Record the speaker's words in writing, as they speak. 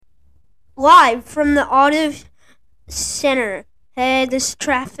live from the auto center. Hey, this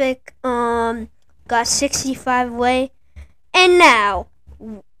traffic got 65 away, and now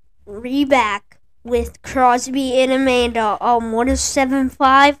we back with Crosby and Amanda on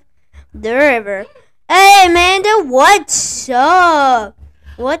 107.5 The River. Hey, Amanda, what's up?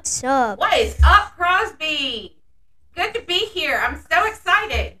 What's up? What is up, Crosby? Good to be here. I'm so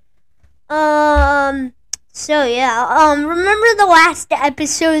excited. So yeah, remember the last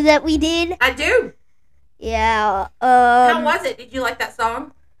episode that we did? I do. Yeah, How was it? Did you like that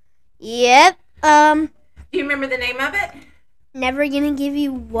song? Yep, Do you remember the name of it? Never Gonna Give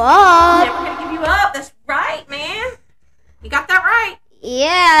You Up. Never Gonna Give You Up. That's right, man. You got that right.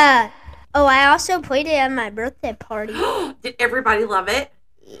 Yeah. Oh, I also played it at my birthday party. Did everybody love it?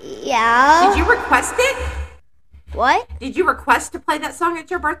 Yeah. Did you request it? What? Did you request to play that song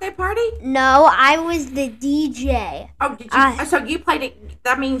at your birthday party? No, I was the DJ. Oh, did you? So you played it.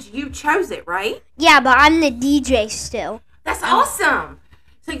 That means you chose it, right? Yeah, but I'm the DJ still. That's awesome.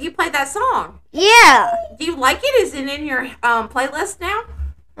 So you played that song. Yeah. Do you like it? Is it in your playlist now?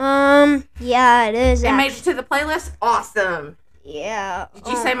 Yeah, it is. It made it to the playlist? Awesome. Yeah. Did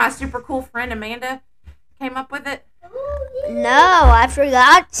you say my super cool friend Amanda came up with it? No, I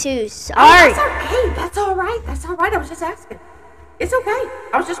forgot to. Sorry. Hey, that's all right. That's all right. I was just asking. It's okay.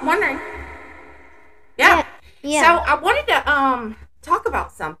 I was just wondering. Yeah. Yeah. So I wanted to talk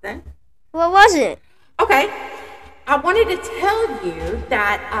about something. What was it? Okay. I wanted to tell you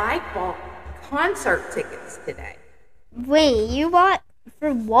that I bought concert tickets today. Wait, you bought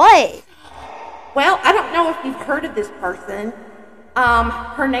for what? Well, I don't know if you've heard of this person.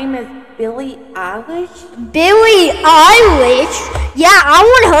 Her name is Billie Eilish. Billie Eilish? Yeah,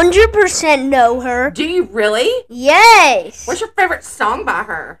 I 100% know her. Do you really? Yes. What's your favorite song by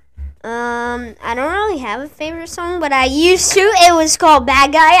her? I don't really have a favorite song, but I used to. It was called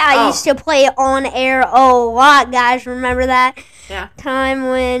Bad Guy. I used to play it on air a lot, guys. Remember that? Yeah. Time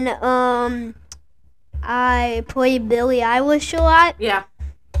when, I played Billie Eilish a lot? Yeah.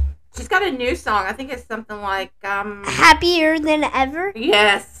 She's got a new song. I think it's something like, Happier Than Ever?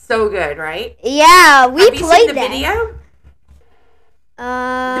 Yes, so good, right? Yeah, we Have you played seen the that. video?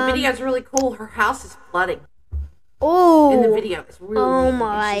 The video's really cool. Her house is flooding. Oh. In the video, it's really Oh neat.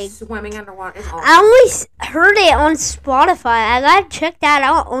 my. She's swimming underwater. It's awesome. I always heard it on Spotify. I gotta check that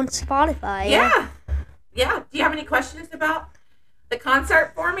out on Spotify. Yeah. Yeah. Do you have any questions about the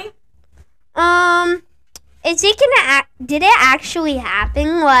concert for me? Is it gonna did it actually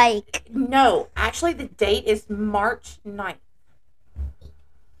happen? Like, No. Actually, the date is March 9th.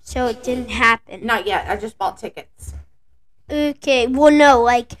 so it didn't happen. Not yet. I just bought tickets. Okay, well, no,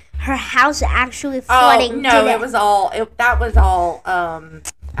 like, her house actually flooding. Oh, no. today. That was all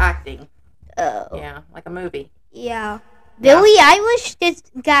acting. Oh. Yeah. Like a movie. Yeah. Billie Eilish,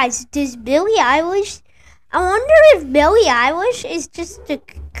 does Billie Eilish, I wonder if Billie Eilish is just a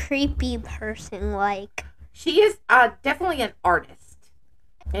creepy person, like. She is definitely an artist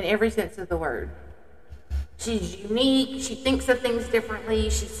in every sense of the word. She's unique. She thinks of things differently.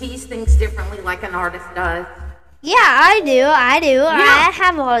 She sees things differently like an artist does. Yeah, I do. Yeah. I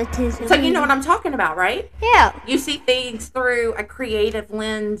have autism. So you know what I'm talking about, right? Yeah. You see things through a creative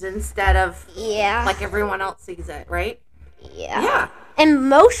lens instead of Yeah. like everyone else sees it, right? Yeah. Yeah. And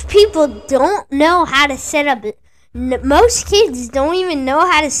most people don't know how to set up. Most kids don't even know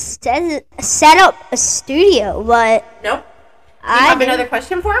how to set up a studio, but Nope. Do you have another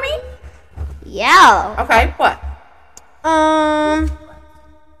question for me? Yeah. Okay, what?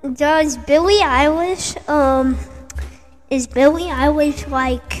 Does Billie Eilish, is Billie Eilish,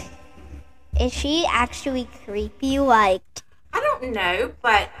 like, is she actually creepy, like? I don't know,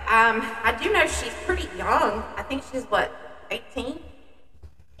 but I do know she's pretty young. I think she's, what, 18?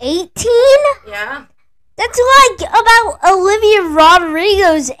 18? Yeah. That's like about Olivia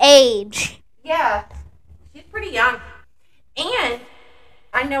Rodrigo's age. Yeah. She's pretty young. And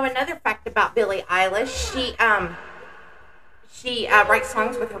I know another fact about Billie Eilish. She writes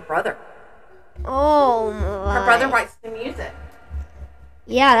songs with her brother. Oh my. Her brother writes the music.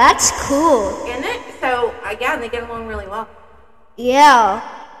 Yeah, that's cool. Isn't it? So, yeah, they get along really well. Yeah.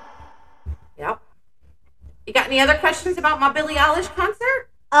 Yep. You got any other questions about my Billie Eilish concert?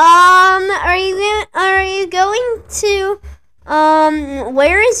 Are you going to,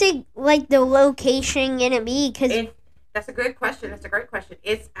 where is it, like, the location gonna be? That's a good question. That's a great question.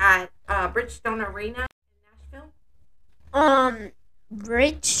 It's at Bridgestone Arena in Nashville.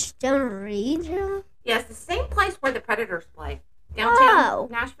 Bridgestone Arena? Yeah, it's the same place where the Predators play. Downtown Oh.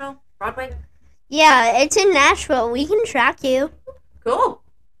 Nashville, Broadway. Yeah, it's in Nashville. We can track you. Cool.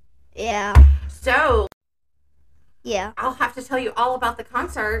 Yeah. So, Yeah. I'll have to tell you all about the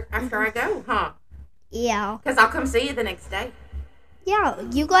concert after I go, huh? Yeah. Because I'll come see you the next day. Yeah,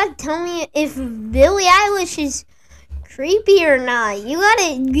 you gotta tell me if Billie Eilish is creepy or not. You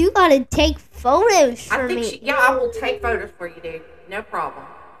gotta take photos for me. I will take photos for you, dude. No problem.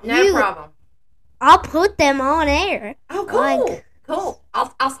 No problem. I'll put them on air. Oh, cool. Cool.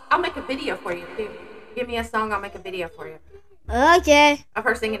 I'll make a video for you, dude. Give me a song, I'll make a video for you. Okay. Of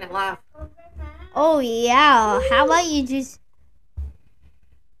her singing it live. Oh yeah. How about you just?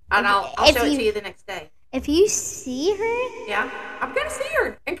 And I'll show it to you the next day. If you see her? Yeah, I'm gonna see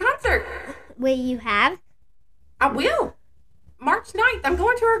her in concert. Wait, you have? I will. March 9th, I'm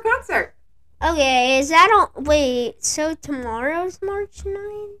going to her concert. Okay, is that on? Wait, so tomorrow's March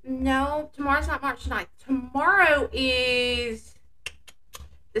 9th? No, tomorrow's not March 9th. Tomorrow is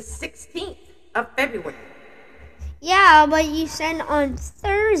the 16th of February. Yeah, but you said on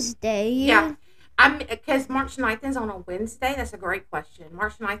Thursday. Yeah, because March 9th is on a Wednesday. That's a great question.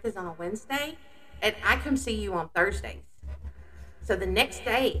 March 9th is on a Wednesday, and I come see you on Thursdays. So the next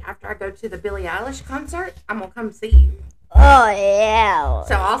day after I go to the Billie Eilish concert, I'm going to come see you. Oh, yeah.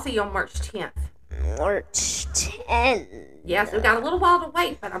 So I'll see you on March 10th. March 10th. Yeah, so we got a little while to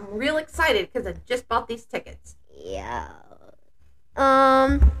wait, but I'm real excited because I just bought these tickets. Yeah.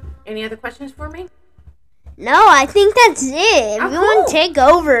 Any other questions for me? No, I think that's it. If Oh, you want cool. to take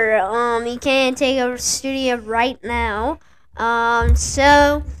over, you can take over the studio right now.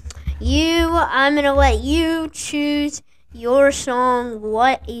 So I'm gonna let you choose your song.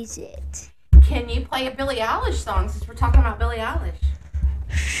 What is it? Can you play a Billie Eilish song since we're talking about Billie Eilish?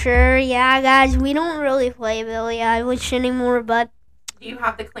 Sure, yeah, guys. We don't really play Billie Eilish anymore, but Do you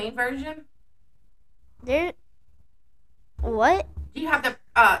have the clean version? there. What? Do you have the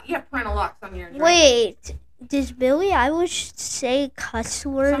you have parental locks on yours? Right? Wait, does Billie Eilish say cuss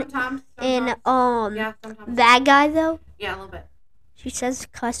word Sometimes. in Yeah, sometimes. Bad Guy though? Yeah, a little bit. She says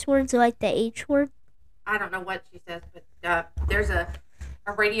cuss words like the H word. I don't know what she says, but there's a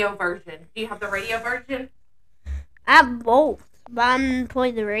radio version. Do you have the radio version? I have both, but I'm gonna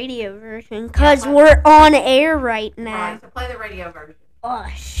play the radio version because Yeah, we're on air right now. Alright, so play the radio version. Oh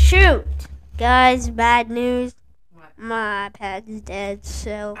shoot, guys! Bad news. What? My iPad's dead.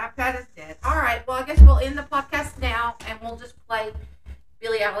 So iPad is dead. Alright, well I guess we'll end the podcast now and we'll just play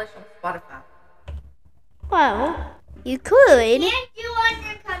Billie Eilish on Spotify. well, you could. Can't do on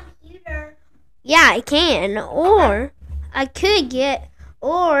your computer. Yeah, I can. Or I could get.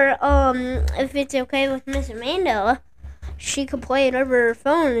 Or if it's okay with Miss Amanda, she could play it over her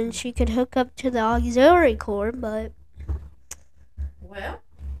phone and she could hook up to the auxiliary cord. But Well,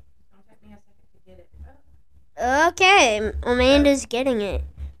 it'll take me a second to get it. okay, Amanda's getting it.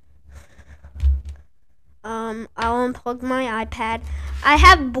 I'll unplug my iPad. I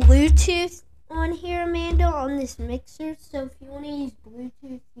have Bluetooth on here, Amanda, on this mixer. So if you want to use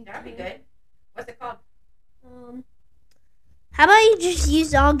Bluetooth, you That'd be can. good. What's it called? How about you just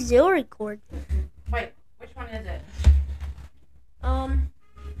use the auxiliary cord? Wait, which one is it?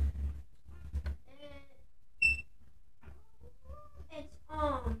 It's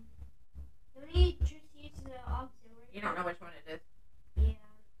you just use the auxiliary. You don't know which one it is. Yeah.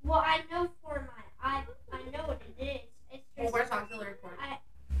 Well, I know for I know what it is. It's Well, just where's auxiliary cord?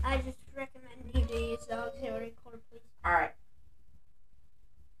 I just recommend you to use the auxiliary cord, please. Alright.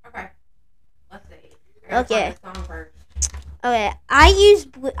 Okay. Let's see. I gotta Okay. find the song first. Okay,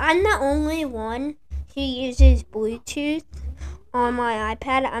 I'm the only one who uses Bluetooth on my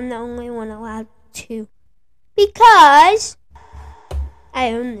iPad. I'm the only one allowed to. Because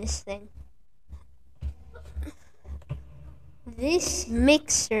I own this thing. This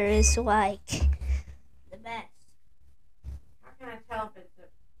mixer is like the best. How can I tell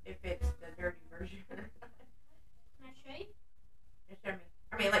if it's the dirty version? Can I show you? Just show me.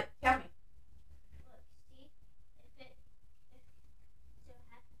 I mean, like, tell me. Look, see? If it so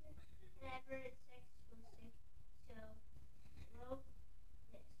happens whenever it's exclusive. So low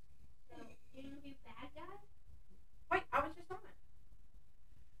this. So you can do Bad Guy? Wait, I was just on it.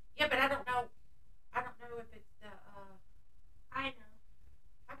 Yeah, but I don't know. I don't know if it's the. I know.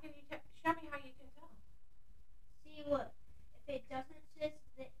 How can you show me how you can tell? See, look. If it doesn't say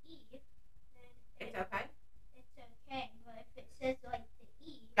the E, then It's okay. it's okay. But if it says like the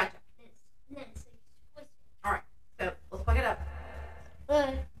E, Gotcha. then it's explicit. So let's plug it up.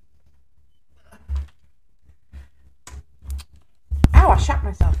 Ow! I shot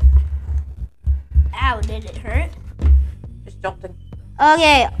myself. Ow, did it hurt? Just jolting.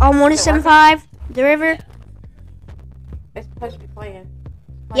 Okay, on 175, the river. It's supposed to be playing.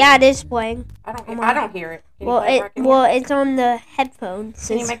 Yeah, it is playing. I don't. Oh I don't hear it. Can you Well, play it where I can well, hear? it's on the headphones.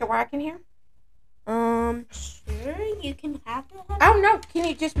 Can you make it where I can hear? Sure, you can have the headphones. Oh no, can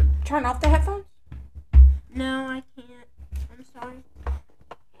you just turn off the headphones? No, I can't. I'm sorry.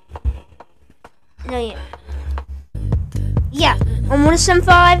 No, yeah. Yeah, on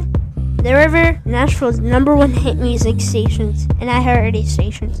 107.5, The River, Nashville's #1 hit music stations, and I heard these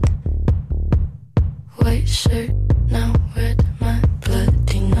stations. White shirt, now red, my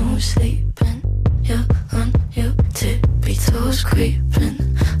bloody nose sleeping. You're on your tippy toes,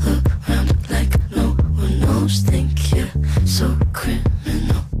 creeping around like no one knows. Think you're so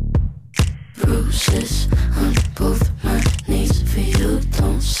criminal. Bruises on both my knees for you.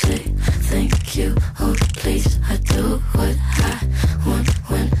 Don't say thank you, oh please. I do what I want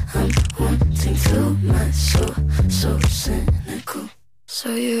when I'm wanting to. My soul so cynical.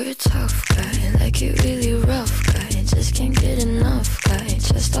 So you're a tough guy, like you really rough guy. Just can't get enough guy,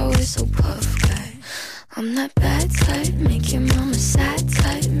 just always so puff guy. I'm that bad type, make your mama sad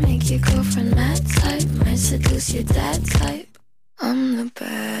type, make your girlfriend mad type, might seduce your dad type. I'm the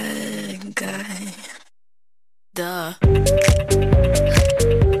bad guy. Duh.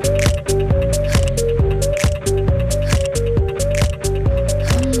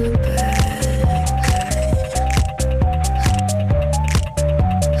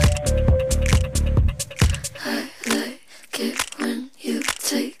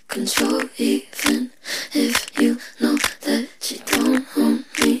 Control, even if you know that you don't own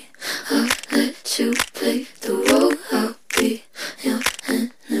me. I'll let you play the role, I'll be your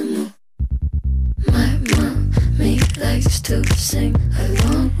animal. My mommy likes to sing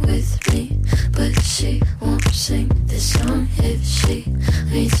along with me, but she won't sing this song if she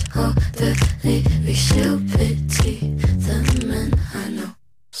reads all the lyrics. She'll pity the men I know.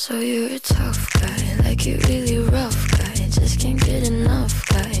 So you're a tough guy, like you really rough guy. Just can't get enough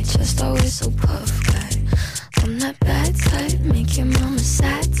guy, just always so puff guy. I'm that bad type, make your mama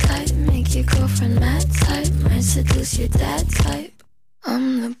sad type, make your girlfriend mad type, might seduce your dad type.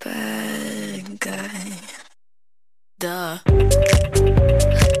 I'm the bad guy. Duh.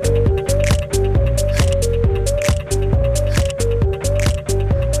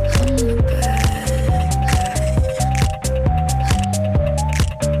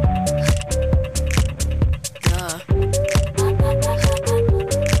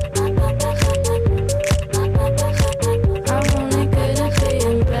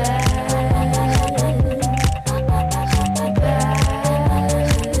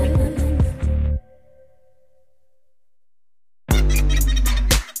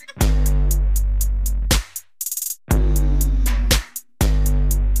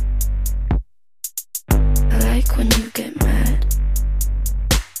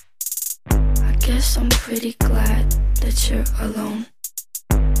 I'm pretty glad that you're alone.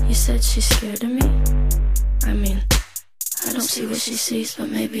 You said she's scared of me? I mean, I don't see what she sees, but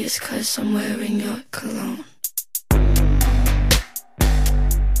maybe it's 'cause I'm wearing your cologne.